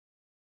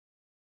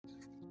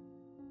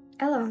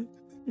Allan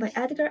by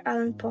Edgar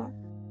Allan Poe.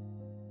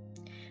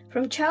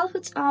 From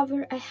childhood's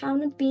hour I have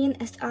not been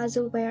as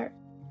others were,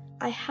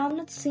 I have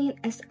not seen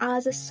as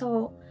others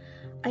saw,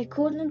 I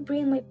could not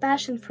bring my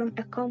passion from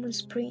a common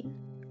spring.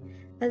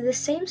 At the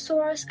same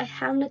source I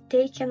have not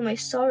taken my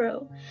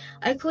sorrow,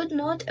 I could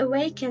not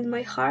awaken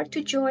my heart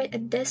to joy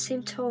at the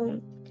same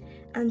tone,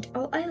 and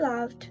all I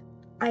loved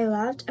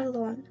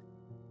alone.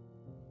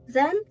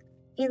 Then,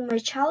 in my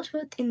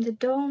childhood, in the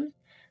dawn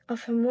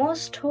of a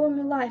most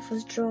stormy life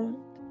was drawn,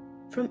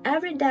 from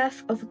every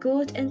depth of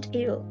good and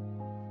ill,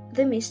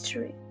 the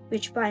mystery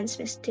which binds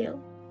me still.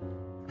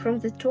 From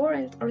the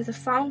torrent or the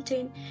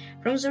fountain,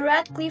 from the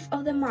red cliff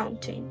of the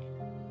mountain,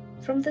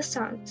 from the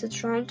sun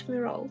that round me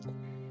rolled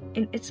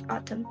in its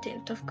autumn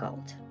tint of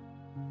gold,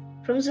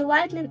 from the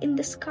lightning in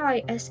the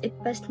sky as it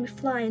passed me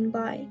flying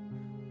by,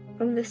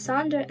 from the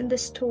thunder and the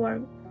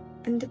storm,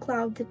 and the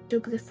cloud that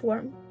took the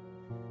form,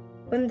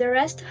 when the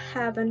rest of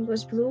heaven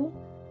was blue,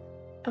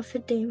 of a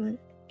demon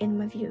in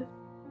my view.